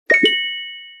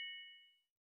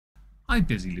Hi,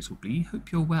 busy little bee.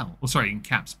 Hope you're well. Oh, sorry, in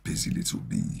caps, busy little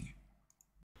bee.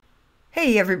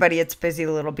 Hey everybody, it's Busy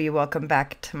Little Bee. Welcome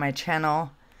back to my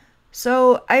channel.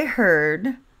 So I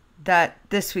heard that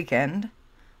this weekend,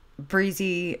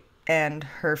 Breezy and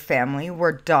her family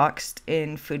were doxxed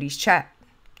in Foodie's chat.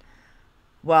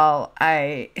 While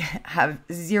I have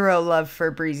zero love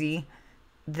for Breezy,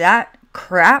 that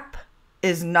crap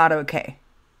is not okay.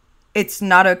 It's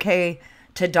not okay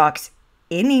to dox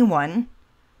anyone,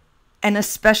 and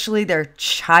especially their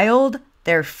child,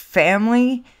 their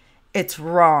family. It's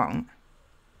wrong.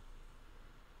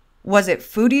 Was it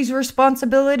Foodie's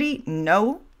responsibility?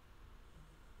 No.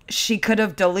 She could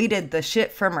have deleted the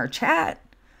shit from her chat,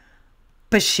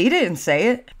 but she didn't say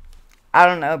it. I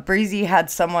don't know. Breezy had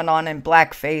someone on in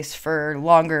blackface for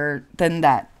longer than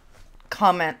that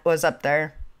comment was up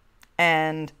there,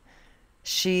 and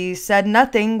she said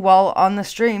nothing while on the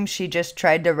stream. She just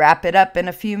tried to wrap it up in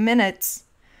a few minutes.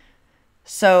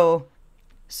 So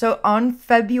on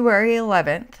February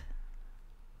 11th,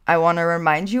 I want to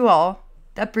remind you all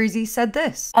that Breezy said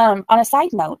this. On a side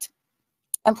note,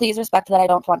 and please respect that I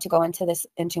don't want to go into this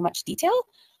in too much detail,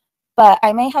 but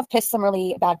I may have pissed some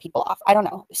really bad people off. I don't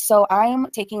know. So I'm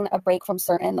taking a break from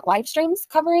certain live streams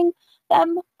covering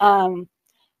them.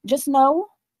 Just know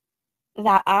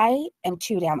that I am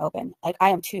too damn open. Like, I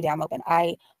am too damn open.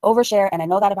 I overshare, and I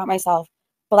know that about myself.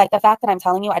 But like, the fact that I'm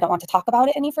telling you I don't want to talk about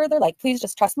it any further, like, please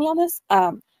just trust me on this.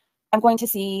 I'm going to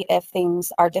see if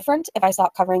things are different if I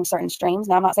stop covering certain streams.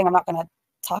 Now, I'm not saying I'm not going to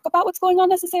talk about what's going on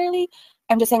necessarily.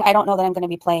 I'm just saying I don't know that I'm going to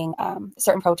be playing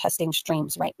certain protesting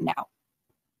streams right now.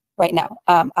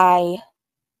 I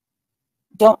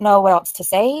don't know what else to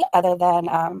say other than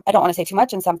I don't want to say too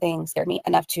much, and something scared me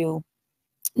enough to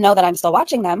know that I'm still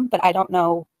watching them, but I don't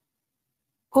know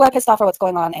who I pissed off or what's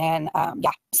going on. And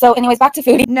yeah. So anyways, back to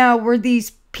Foodie. Now, were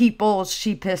these people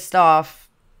she pissed off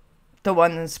the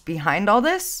ones behind all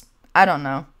this? I don't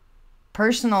know.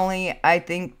 Personally, I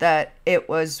think that it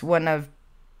was one of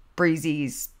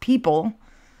Breezy's people,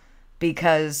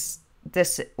 because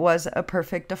this was a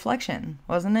perfect deflection,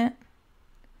 wasn't it?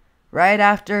 Right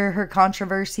after her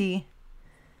controversy.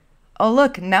 Oh,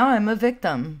 look, now I'm a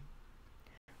victim.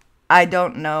 I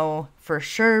don't know for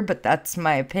sure, but that's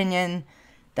my opinion,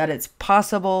 that it's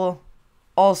possible.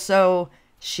 Also,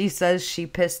 she says she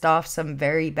pissed off some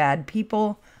very bad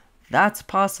people. That's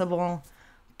possible.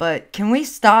 But can we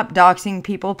stop doxing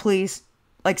people, please?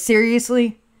 Like,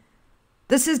 seriously?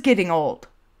 This is getting old.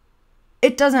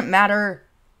 It doesn't matter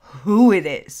who it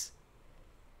is.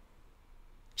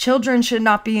 Children should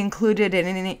not be included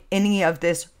in any of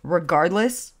this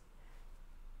regardless.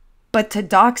 But to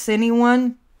dox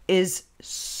anyone is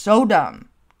so dumb.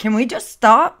 Can we just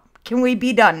stop? Can we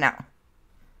be done now?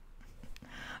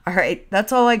 Alright,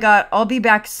 that's all I got. I'll be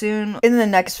back soon. In the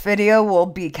next video, we'll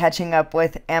be catching up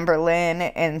with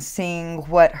Amberlynn and seeing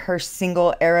what her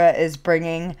single era is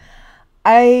bringing.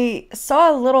 I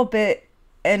saw a little bit,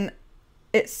 and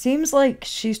it seems like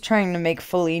she's trying to make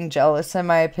Feline jealous, in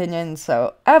my opinion.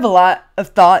 So I have a lot of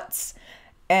thoughts,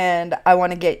 and I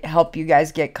want to help you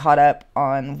guys get caught up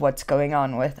on what's going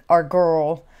on with our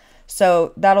girl.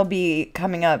 So that'll be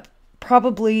coming up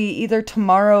probably either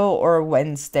tomorrow or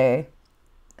Wednesday.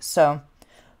 So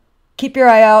keep your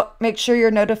eye out, make sure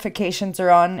your notifications are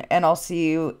on, and I'll see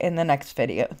you in the next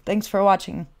video. Thanks for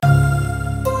watching.